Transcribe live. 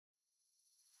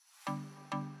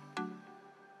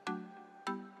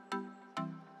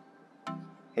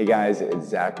Hey guys, it's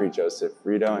Zachary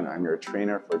Fiorido and I'm your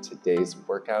trainer for today's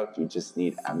workout. You just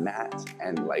need a mat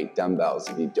and light dumbbells.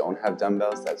 If you don't have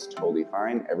dumbbells, that's totally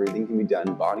fine. Everything can be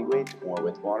done body weight or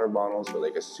with water bottles or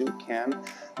like a soup can.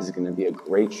 This is gonna be a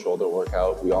great shoulder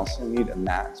workout. We also need a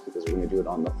mat because we're gonna do it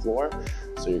on the floor.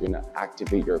 So you're gonna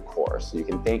activate your core. So you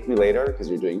can thank me later because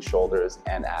you're doing shoulders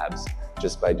and abs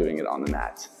just by doing it on the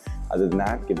mat. Other than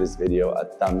that, give this video a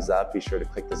thumbs up. Be sure to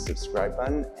click the subscribe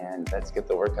button and let's get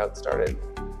the workout started.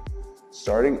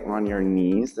 Starting on your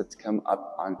knees, let's come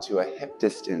up onto a hip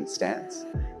distance stance.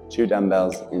 2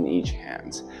 dumbbells in each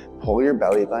hand. Pull your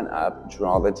belly button up,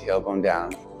 draw the tailbone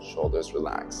down, shoulders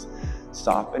relax.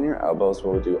 Soften your elbows.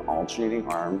 We'll do alternating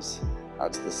arms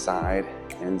out to the side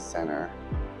and center,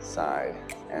 side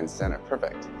and center.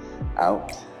 Perfect.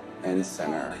 Out and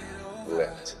center,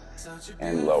 lift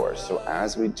and lower. So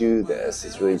as we do this,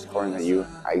 it's really important that you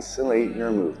isolate your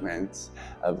movements,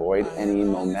 avoid any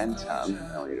momentum.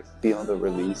 I want you to feel the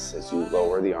release as you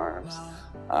lower the arms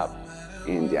up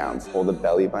and down. Pull the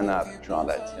belly button up, draw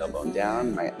that tailbone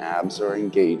down. My abs are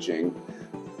engaging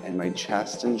and my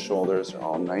chest and shoulders are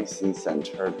all nice and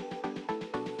centered.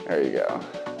 There you go.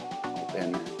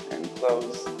 Open and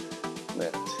close,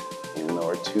 lift and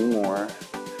lower. 2 more.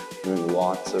 Doing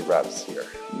lots of reps here,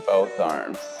 both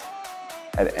arms.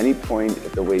 At any point,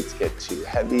 if the weights get too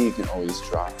heavy, you can always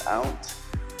drop out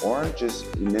or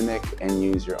just mimic and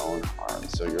use your own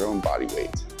arms, so your own body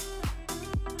weight.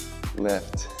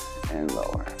 Lift and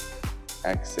lower.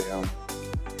 Exhale.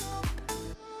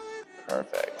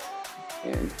 Perfect.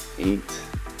 In 8,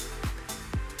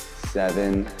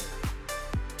 7,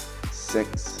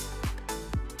 6,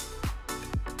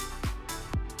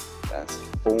 that's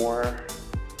 4,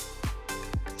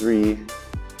 3,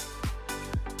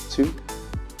 2,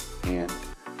 and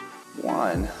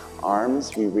 1.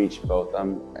 Arms, we reach both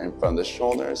them in front of the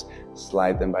shoulders,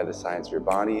 slide them by the sides of your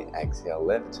body. Exhale,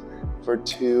 lift for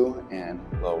 2 and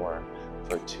lower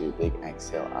for 2. Big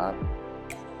exhale up.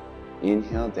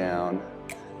 Inhale down.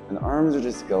 And the arms are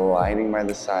just gliding by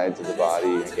the sides of the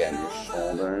body. Again, your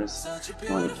shoulders,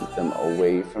 you want to keep them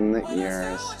away from the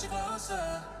ears.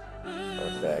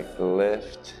 Perfect.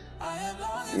 Lift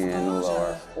and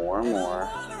lower. 4 more.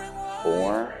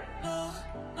 4.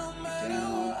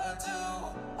 Down.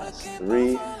 That's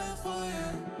 3.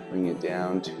 Bring it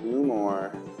down. 2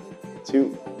 more.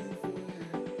 2.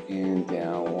 And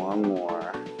down. 1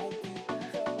 more.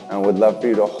 I would love for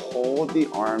you to hold the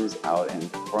arms out in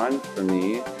front for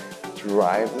me.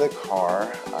 Drive the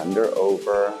car under,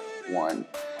 over. 1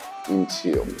 and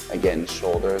 2. Again,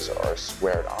 shoulders are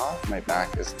squared off. My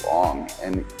back is long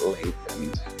and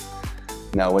lengthened.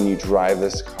 Now, when you drive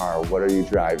this car, what are you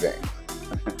driving?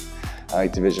 I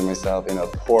like to vision myself in a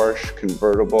Porsche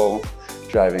convertible,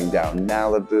 driving down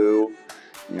Malibu. You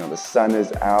know, the sun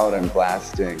is out, I'm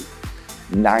blasting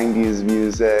 90s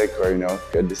music or,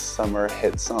 good summer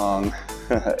hit song.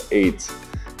 8,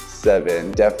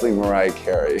 7, definitely Mariah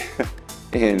Carey.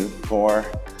 In 4,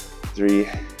 3,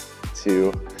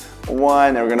 2,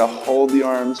 1. And we're gonna hold the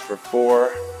arms for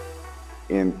 4.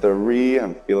 In 3,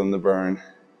 I'm feeling the burn.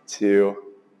 2,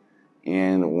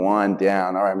 and 1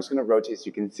 down. All right, I'm just gonna rotate so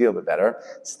you can see a little bit better.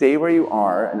 Stay where you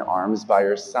are and arms by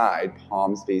your side,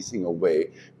 palms facing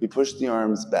away. We push the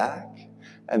arms back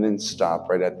and then stop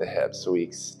right at the hips. So we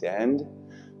extend,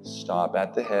 stop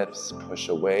at the hips, push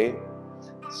away,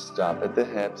 stop at the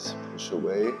hips, push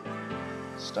away,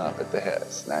 stop at the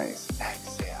hips. Nice.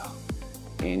 Exhale.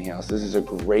 Inhale. So this is a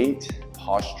great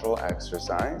postural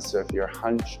exercise. So if you're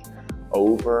hunched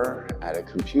over at a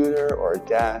computer or a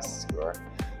desk, or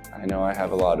I know I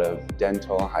have a lot of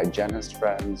dental hygienist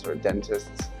friends or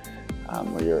dentists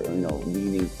where you're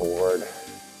leaning forward.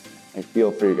 I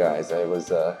feel for you guys. I was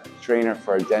a trainer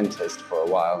for a dentist for a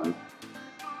while, and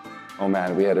oh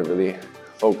man, we had to really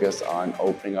focus on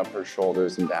opening up her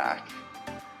shoulders and back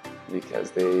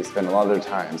because they spend a lot of their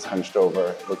times hunched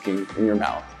over looking in your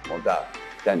mouth. Well, duh,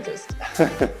 dentist.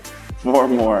 4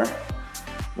 more.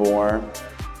 4.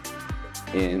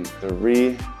 In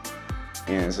 3.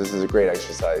 And so this is a great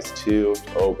exercise. 2,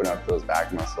 to open up those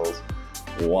back muscles.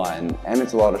 1, and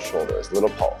it's a lot of shoulders. Little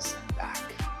pulse.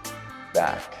 Back,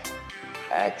 back.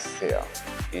 Exhale,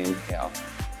 inhale.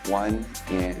 1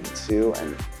 and 2,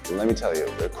 and let me tell you,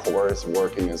 the core is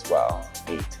working as well.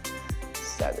 8,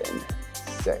 7,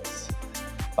 6,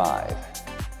 5,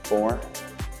 4,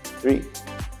 3,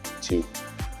 2.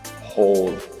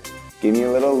 Hold. Give me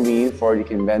a little lean forward. You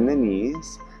can bend the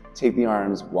knees. Take the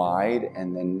arms wide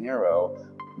and then narrow,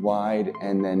 wide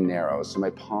and then narrow. So my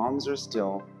palms are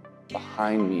still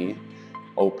behind me.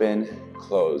 Open,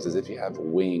 close, as if you have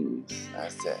wings.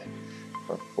 That's it.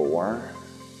 For 4,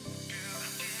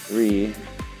 3,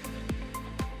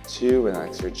 2,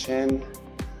 relax your chin.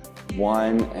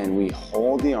 1, and we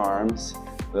hold the arms,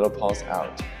 little pulse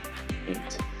out. 8,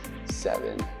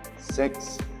 7,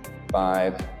 6,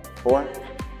 5, 4,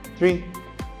 3,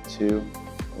 2,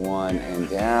 1, and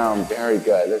down. Very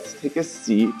good. Let's take a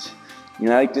seat. I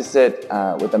like to sit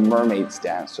with a mermaid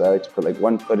stance, so I like to put like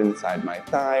one foot inside my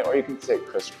thigh, or you can sit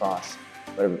crisscross,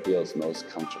 whatever feels most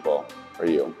comfortable for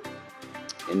you.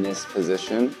 In this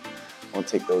position, we'll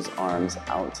take those arms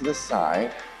out to the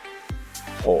side,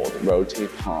 hold,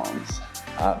 rotate palms,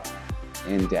 up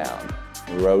and down,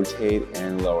 rotate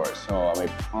and lower. So my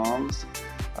palms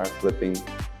are flipping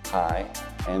high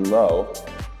and low,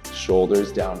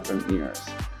 shoulders down from ears.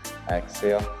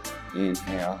 Exhale,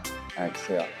 inhale,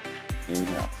 exhale,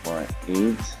 inhale for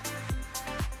 8,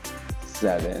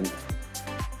 7,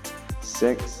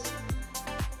 6,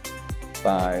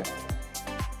 5,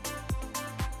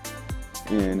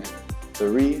 in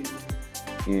 3,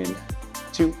 in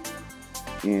 2,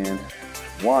 in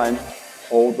 1.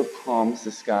 Hold the palms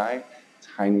to sky,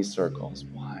 tiny circles.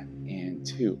 1 and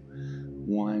 2,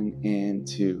 1 and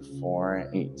 2 for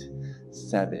 8,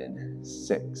 7,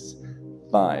 6,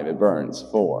 5. It burns.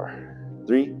 4,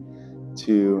 3,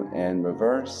 2, and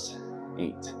reverse.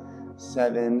 8,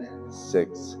 7,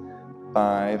 6,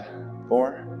 5,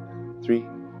 4, 3,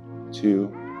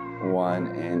 2, 1,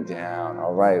 and down.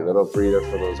 All right, little breather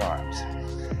for those arms.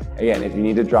 Again, if you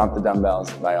need to drop the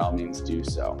dumbbells, by all means do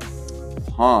so.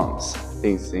 Palms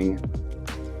facing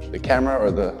the camera or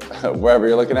the wherever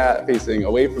you're looking at, facing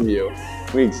away from you.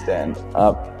 We extend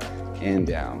up and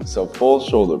down. So full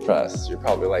shoulder press. You're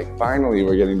probably like, finally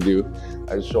we're getting to do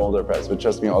a shoulder press. But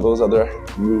trust me, all those other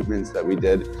movements that we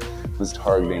did was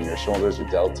targeting your shoulders, your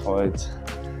deltoids.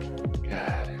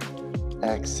 Good.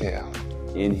 Exhale,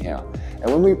 inhale.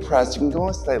 And when we press, you can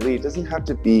go slightly, it doesn't have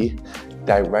to be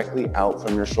directly out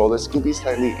from your shoulders, it can be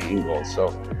slightly angled.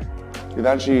 So we've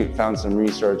actually found some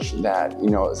research that,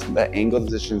 the angled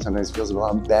position sometimes feels a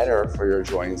lot better for your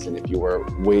joints than if you were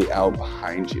way out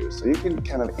behind you. So you can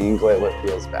kind of angle it what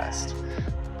feels best.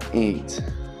 8,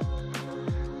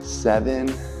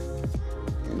 7,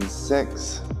 and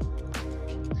 6.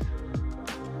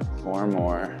 4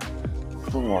 more.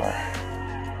 4,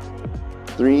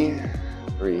 3,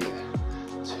 breathe.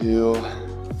 2,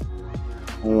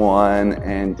 1,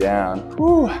 and down.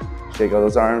 Whew. Shake all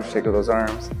those arms, shake all those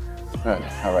arms. Good.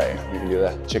 All right, we can do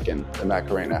the chicken, the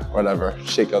Macarena, whatever.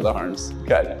 Shake all the arms.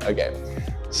 Good. Okay.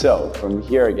 So from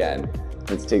here again,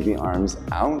 let's take the arms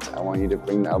out. I want you to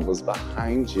bring the elbows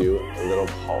behind you. A little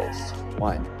pulse.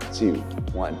 1, 2,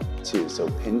 1, 2. So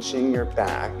pinching your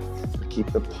back.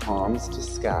 Keep the palms to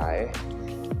sky.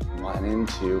 1 and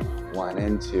 2, 1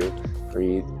 and 2.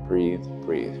 Breathe, breathe,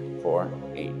 breathe. 4,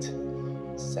 8,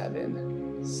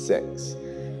 7, 6,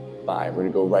 5. We're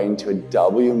gonna go right into a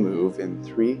W move in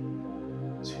 3,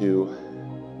 2,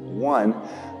 1.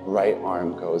 Right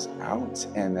arm goes out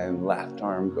and then left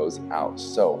arm goes out.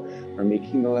 So we're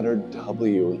making the letter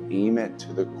W, aim it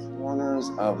to the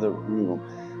corners of the room.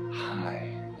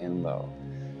 High and low,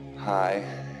 high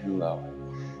and low.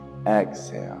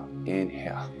 Exhale,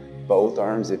 inhale. Both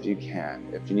arms if you can.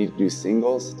 If you need to do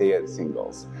singles, stay at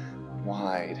singles.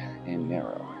 Wide and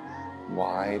narrow,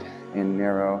 wide and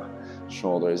narrow.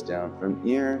 Shoulders down from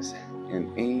ears.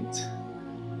 In 8,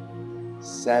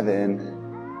 7,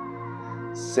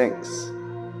 6.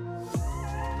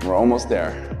 We're almost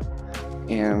there.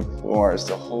 And 4,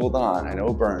 so hold on. I know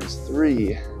it burns.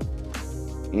 3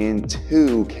 and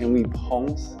 2. Can we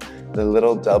pulse the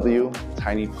little W?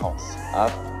 Tiny pulse.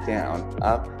 Up, down,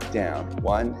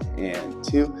 1 and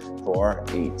 2, 4,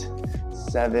 8,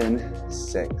 7,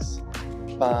 6,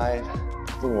 5,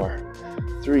 4,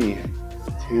 3,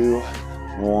 2,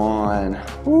 1.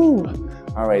 Woo.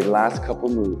 All right, last couple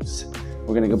moves.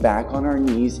 We're gonna go back on our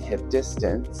knees, hip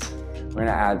distance. We're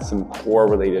gonna add some core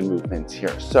related movements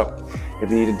here. So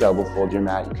if you need to double fold your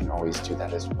mat, you can always do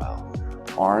that as well.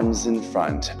 Arms in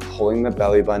front, pulling the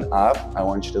belly button up. I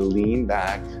want you to lean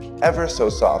back ever so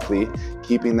softly,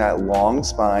 keeping that long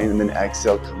spine, and then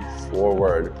exhale, come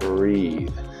forward,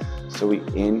 breathe. So we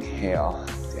inhale,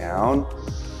 down.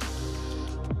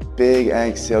 Big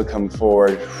exhale, come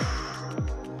forward.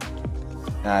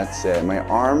 That's it. My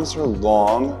arms are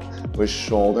long with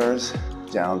shoulders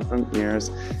down from ears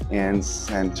and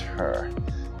center.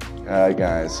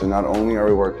 Guys, so not only are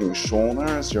we working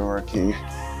shoulders, you're working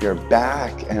your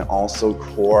back and also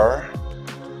core,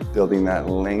 building that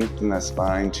length in the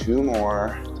spine. 2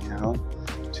 more, down,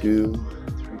 2, 3,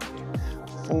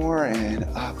 4, and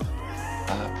up,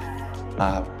 up,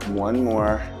 up. 1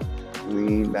 more,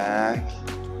 lean back,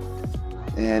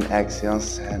 and exhale,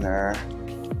 center,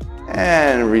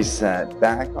 And reset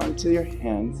back onto your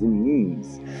hands and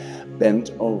knees.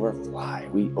 Bent over fly.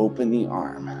 We open the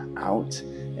arm out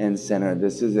and center.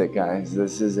 This is it, guys.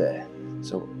 This is it.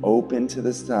 So open to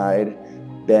the side.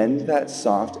 Bend that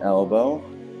soft elbow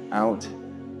out,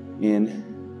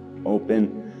 in,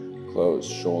 open, close.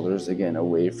 Shoulders again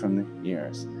away from the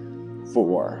ears.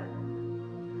 4,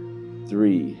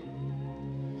 3,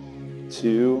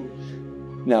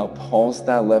 2. Now pulse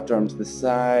that left arm to the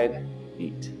side.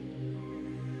 8,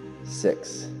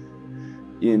 6.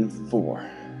 In 4,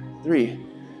 3,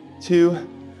 2,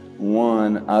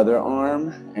 1. Other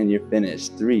arm, and you're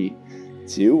finished. 3,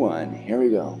 2, 1. Here we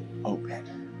go.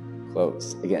 Open,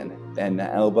 close. Again, bend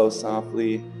the elbow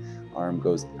softly. Arm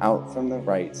goes out from the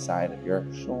right side of your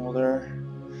shoulder.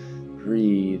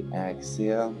 Breathe,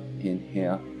 exhale,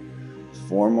 inhale.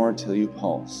 4 more till you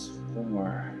pulse.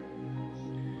 4,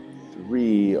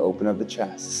 3, open up the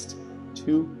chest.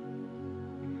 2,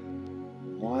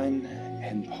 1,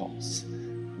 and pulse.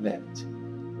 Lift,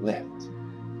 lift.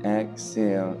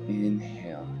 Exhale,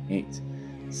 inhale. 8,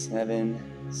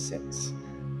 7, 6,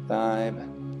 5,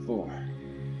 4,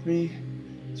 3,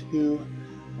 2,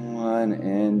 1,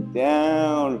 and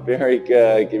down. Very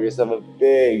good. Give yourself a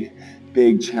big,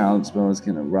 big child's pose.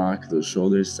 Gonna rock those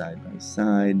shoulders side by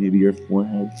side. Maybe your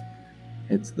forehead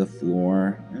hits the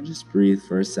floor. And just breathe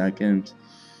for a second.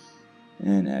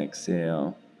 And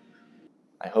exhale.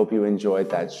 I hope you enjoyed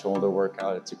that shoulder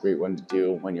workout. It's a great one to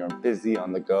do when you're busy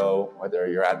on the go, whether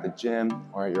you're at the gym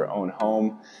or at your own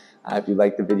home. If you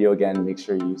like the video, again, make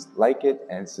sure you like it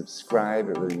and subscribe.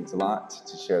 It really means a lot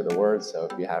to share the word. So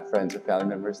if you have friends or family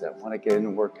members that want to get in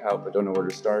a workout but don't know where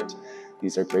to start,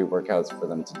 these are great workouts for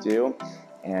them to do.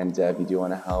 And if you do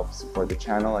want to help support the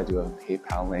channel, I do have a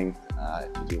PayPal link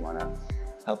if you do want to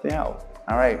help me out.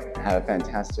 All right, have a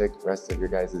fantastic rest of your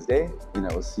guys' day, and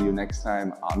I will see you next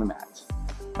time on the mat.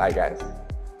 Bye, guys.